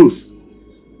the truth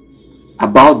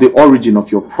about the origin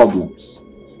of your problems."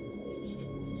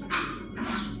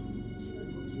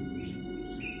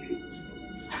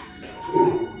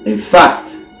 In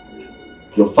fact,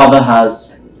 your father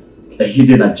has a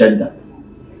hidden agenda.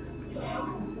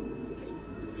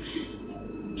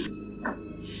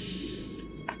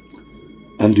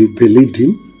 And you believed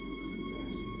him?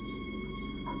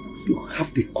 You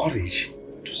have the courage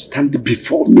to stand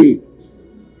before me,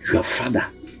 your father,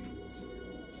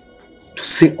 to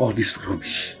say all this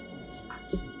rubbish.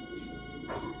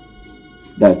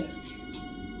 Dad,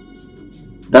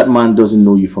 that man doesn't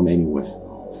know you from anywhere.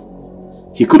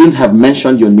 He couldn't have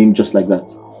mentioned your name just like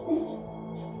that.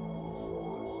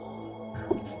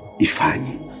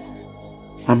 Ifeanyi,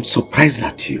 I'm surprised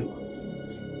at you.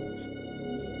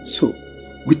 So,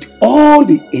 with all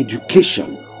the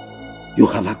education you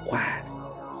have acquired,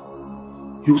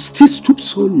 you still stoop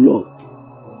so low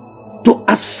to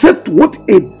accept what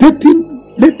a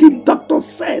dating native doctor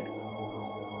said.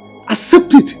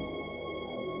 Accept it.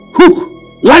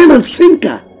 Hook, line and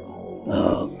sinker.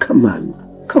 Oh, come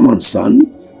on, son.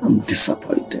 I'm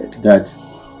disappointed. Dad,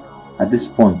 at this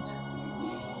point,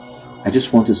 I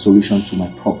just want a solution to my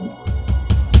problem.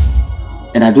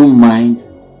 And I don't mind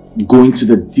going to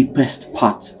the deepest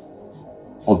part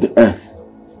of the earth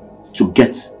to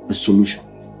get a solution.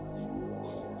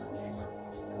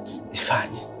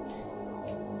 Ifeanyi,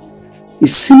 it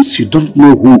seems you don't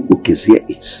know who Okezie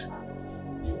is.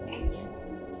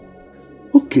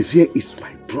 Okezie is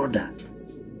my brother.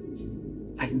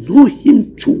 I know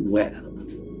him too well.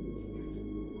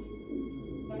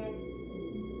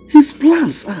 his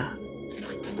plans are.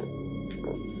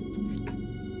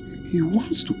 He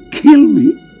wants to kill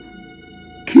me,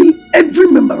 kill every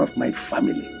member of my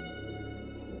family,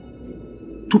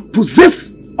 to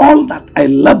possess all that I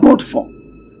labored for,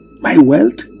 my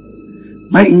wealth,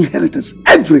 my inheritance,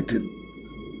 everything.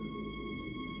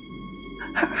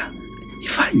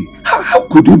 How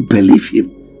could you believe him?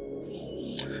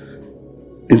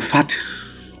 In fact,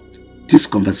 this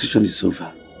conversation is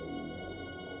over.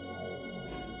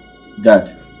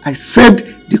 Dad. I said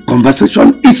the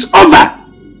conversation is over.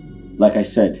 Like I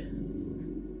said,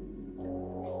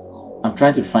 I'm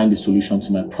trying to find a solution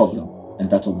to my problem and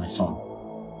that of my son.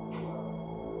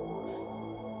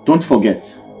 Don't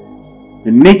forget,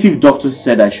 the native doctor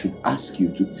said I should ask you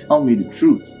to tell me the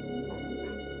truth.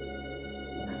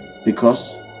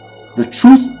 Because the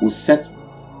truth will set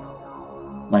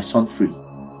my son free.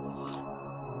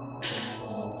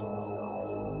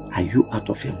 Are you out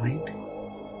of your mind?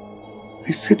 I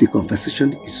said the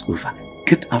conversation is over.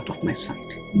 Get out of my sight.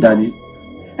 Daddy.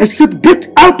 I said get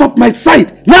out of my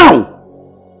sight now!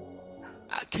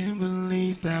 I can't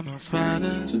believe that my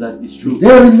father. So that is true.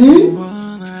 Hear me?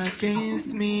 One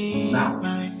against me. Now.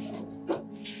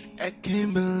 I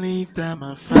can't believe that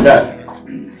my father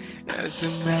is the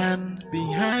man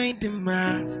behind the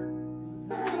mask.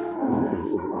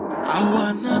 I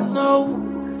wanna know.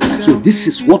 So this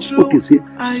is what Okeze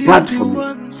has planned for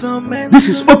me. This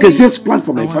is Okeze's plan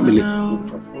for my family.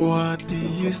 What do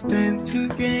you stand to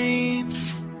gain?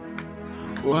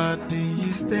 What do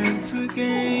you stand to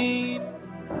gain?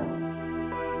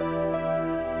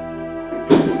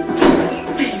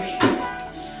 Baby,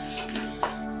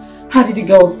 how did it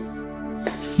go?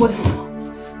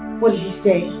 What did he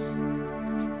say?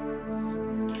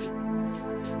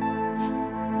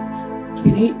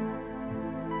 Did he?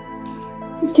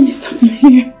 Give me something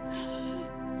here.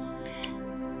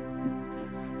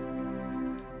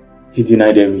 He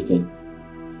denied everything.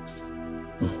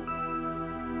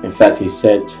 In fact, he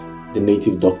said the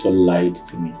native doctor lied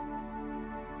to me.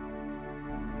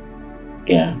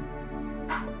 Yeah.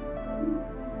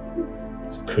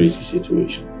 It's a crazy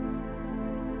situation.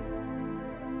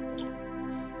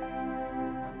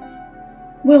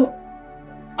 Well,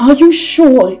 are you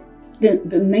sure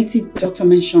the native doctor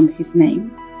mentioned his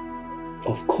name?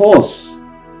 Of course.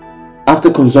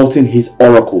 After consulting his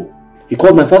oracle, he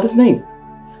called my father's name.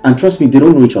 And trust me, they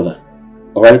don't know each other.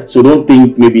 Alright? So don't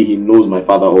think maybe he knows my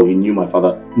father or he knew my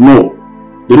father. No.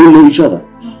 They don't know each other.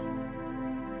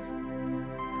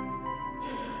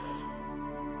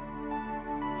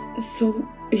 So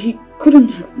he couldn't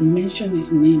have mentioned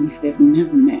his name if they've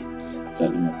never met.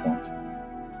 Exactly my point.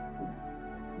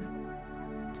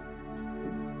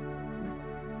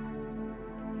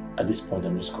 At this point,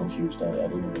 I'm just confused. I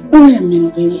don't even know. Wait a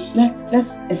minute, baby.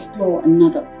 Let's explore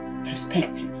another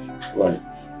perspective. Right.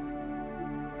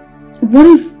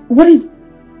 What if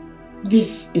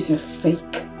this is a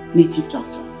fake native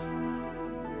doctor?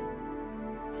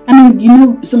 I mean, you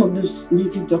know some of those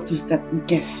native doctors that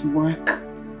guess work.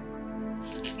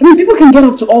 I mean, people can get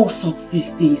up to all sorts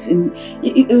these days, and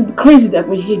it would be crazy that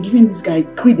we're here giving this guy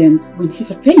credence when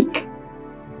he's a fake.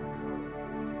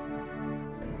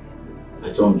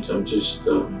 I'm just,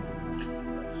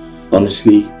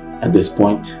 honestly, at this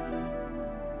point,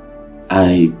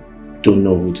 I don't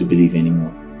know who to believe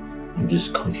anymore. I'm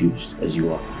just confused as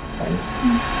you are.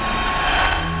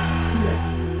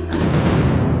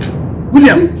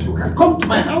 William, you can come to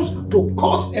my house to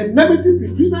cause enmity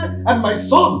between her and my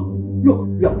son. Look,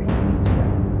 your place is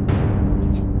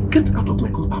here. Get out of my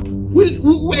compound.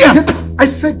 William! I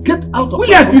said get out of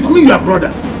William, it's me, your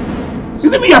brother. Is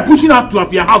it me you're pushing out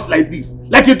of your house like this?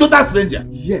 Like a total stranger?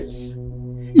 Yes.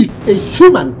 If a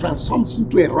human transforms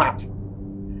into a rat,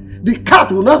 the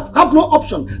cat will not have no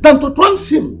option than to trance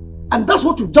him. And that's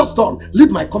what you've just done.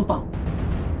 Leave my compound.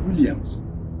 Williams,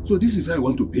 so this is how you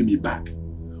want to pay me back?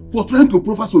 For trying to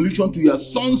provide a solution to your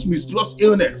son's mysterious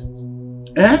illness?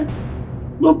 Eh?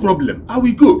 No problem. I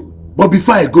will go. But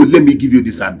before I go, let me give you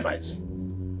this advice.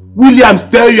 Williams,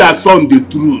 tell your son the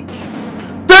truth.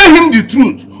 Tell him the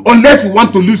truth, unless you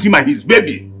want to lose him and his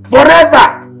baby.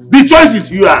 Forever! The choice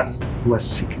is yours. You are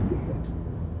sick in the head.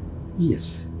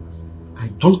 Yes. I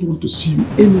don't want to see you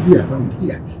anywhere around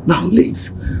here. Now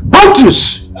leave.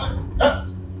 Pontius!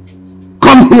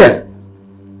 Come here.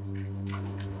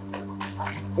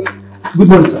 Good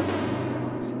morning, sir.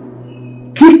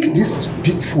 Kick this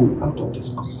big fool out of this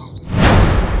compound.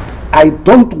 I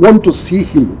don't want to see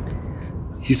him,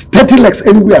 his dirty legs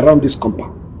anywhere around this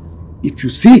compound. If you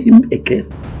see him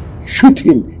again, shoot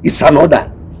him. It's an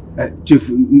order. Chief,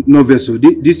 no vessel.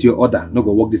 This is your order. No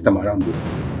go work this time around.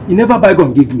 You never buy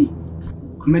gun give me.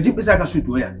 Imagine this I can shoot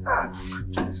you.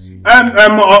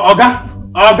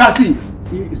 Oga, see,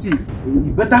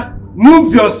 you better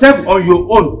move yourself on your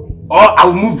own, or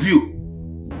I'll move you.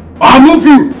 I'll move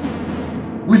you.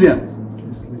 William,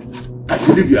 I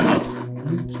should leave your house.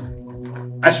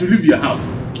 I should leave your house.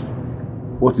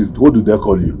 What do they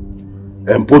call you?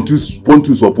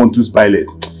 Pontus or Pontus Pilate.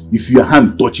 If your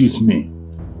hand touches me,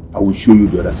 I will show you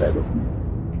the other side of me.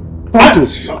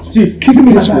 Pontus, Chief, kick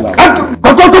me this fool out.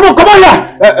 Come on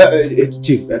here!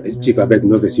 Chief, I beg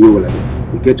no vex you will.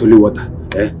 We get only water.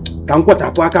 Get out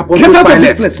of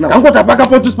this place now.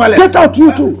 Get out,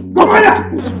 you too. Come on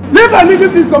here! Leave and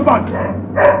leave this compound.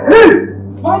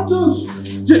 Leave! Pontus!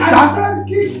 I said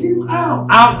kick him out.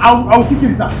 I'll kick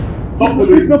him, sir.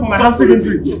 It's not for my house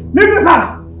secondary. Leave this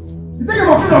house! You think I'm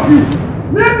afraid of you?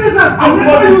 Leave this house! I'm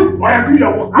not you! I agree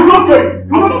your work. I'm not going.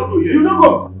 You don't go.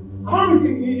 I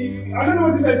don't know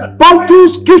what you guys are.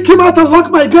 Pontus, kick him out and lock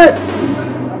my gate!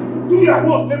 Do your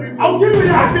work, let me see. I'll give you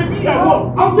your house. Do your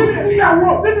work. I'll give you your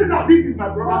work. Leave this house. This is my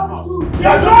brother's house.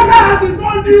 Your brother has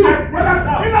disowned you. My brother's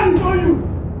house. He has disowned you.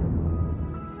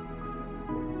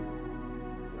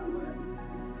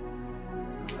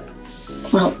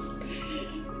 Well,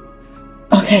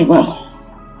 okay,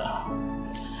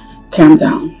 calm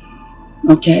down,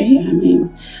 okay? I mean,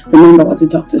 remember what the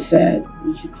doctor said.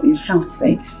 For your health's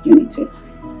sakes, you need to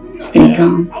stay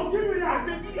calm.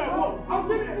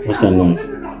 What's that noise?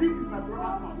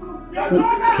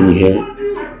 Can you hear it?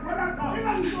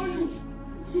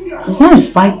 Is there a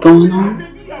fight going on?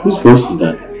 Whose voice is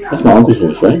that? That's my uncle's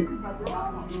voice, right?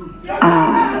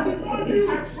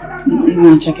 You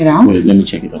want to check it out? Wait, let me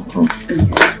check it out. Come on.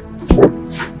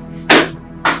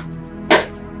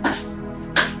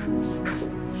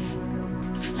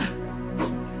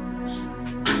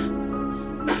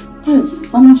 There's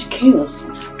so much chaos.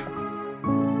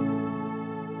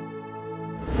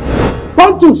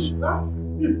 Pontus!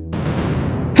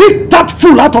 Kick that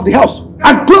fool out of the house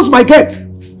and close my gate!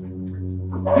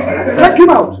 Take him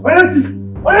out! Why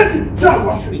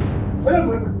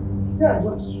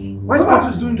is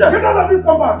Pontus doing that? Get out of this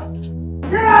compound!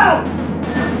 Get out!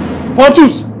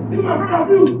 Pontus!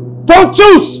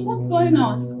 Pontus! What's going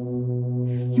on?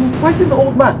 He was fighting the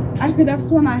old man. I could have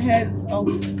sworn I heard.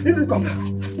 Leave this compound!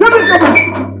 Leave this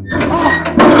compound!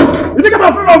 You think I'm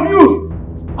afraid of you?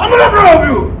 I'm not afraid of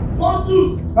you!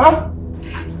 Pontus! Huh?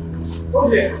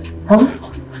 Okay. Huh?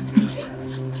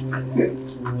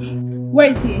 Where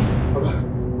is he?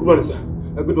 Good morning, sir.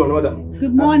 Good morning, madam.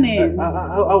 Good morning.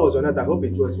 I was on it. I hope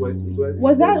it was.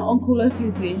 Was that Uncle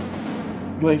Okuzi?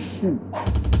 You're a fool.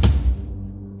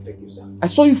 Thank you, sir. I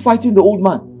saw you fighting the old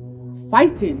man.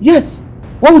 Fighting? Yes.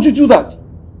 Why would you do that?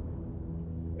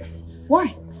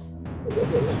 Why?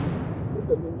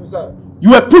 Sir.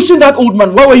 You were pushing that old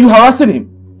man. Why were you harassing him?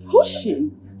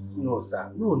 Pushing? No,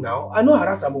 sir. No, now. I know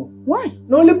harass him. Why?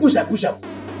 No, only push up.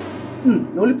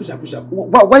 No, only push up.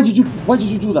 Why did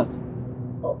you do that?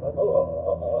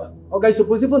 Okay,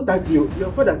 suppose even thank you.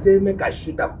 Your father say make I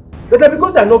shoot up. But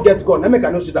because I no get gun, I make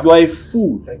I no shoot up. You are a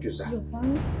fool. Thank you, sir. Your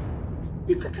father?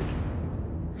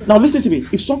 Now listen to me.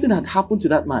 If something had happened to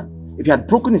that man, if he had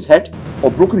broken his head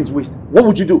or broken his waist, what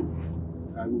would you do?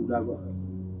 I would have.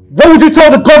 What would you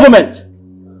tell the government?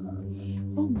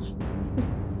 Oh my God.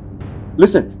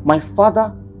 Listen, my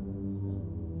father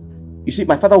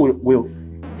will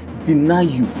deny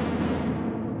you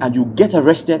and you get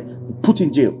arrested and put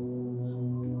in jail.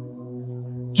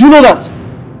 Do you know that?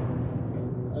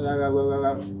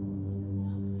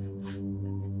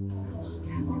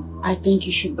 I think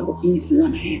you should go easy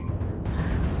on him.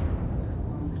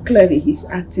 Clearly, he's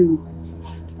acting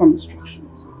from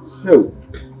instructions. No.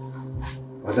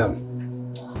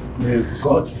 Madam, may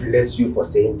God bless you for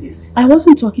saying this. I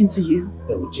wasn't talking to you.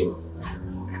 No, Jim.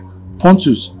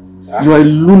 Pontus, sir? You are a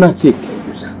lunatic. Thank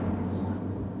you, sir.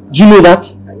 Do you know that?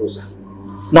 I know, sir.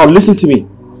 Now listen to me.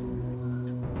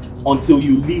 Until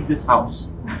you leave this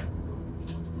house,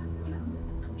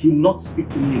 do not speak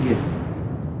to me again.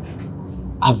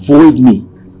 Avoid me.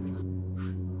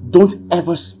 Don't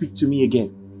ever speak to me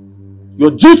again.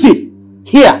 Your duty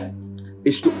here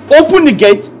is to open the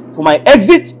gate for my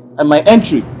exit and my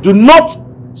entry. Do not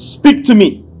speak to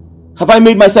me. Have I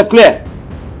made myself clear?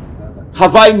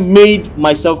 Have I made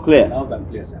myself clear? Loud and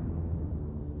clear, sir.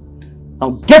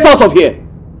 Now get out of here.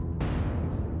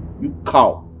 You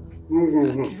cow. I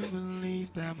can't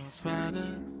believe that my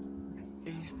father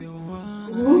is the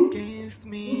one against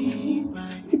me.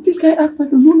 This guy acts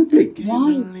like a lunatic.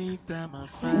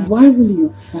 Why will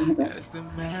your father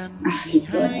ask his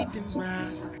brother to do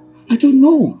this? I don't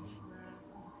know.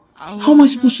 How am I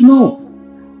supposed to know?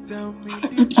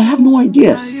 I have no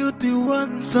idea. Are you the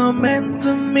one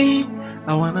tormenting me?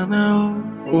 I wanna know,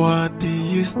 what do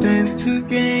you stand to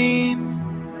gain?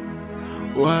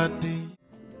 What do you...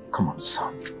 Come on,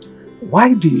 son.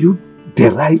 Why do you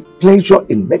derive pleasure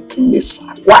in making me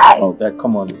sad? Why? Oh, Dad,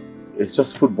 come on. It's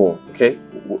just football, okay?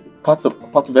 Part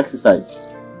of exercise.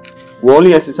 We're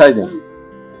only exercising.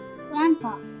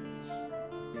 Grandpa,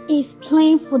 is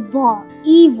playing football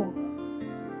evil?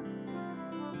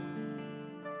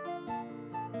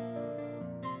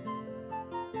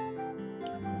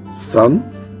 Son,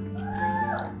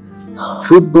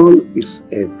 football is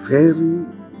a very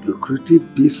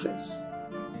lucrative business.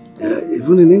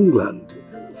 Even in England,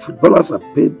 footballers are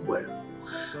paid well.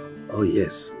 Oh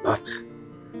yes, but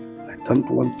I don't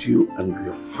want you and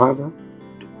your father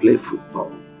to play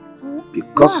football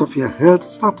because of your health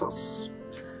status,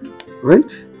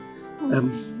 right?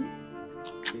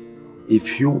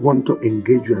 If you want to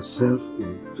engage yourself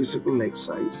in physical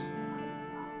exercise,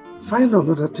 find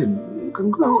another thing. You can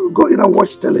go in and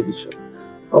watch television,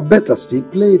 or better still,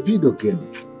 play a video game,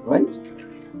 right?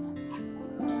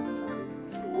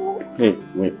 Hey,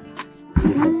 wait.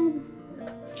 Listen.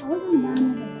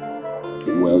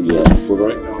 Well, yeah, but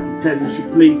right now he said we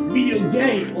should play video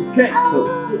game. Okay, so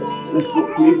let's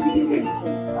go play video game.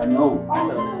 I know.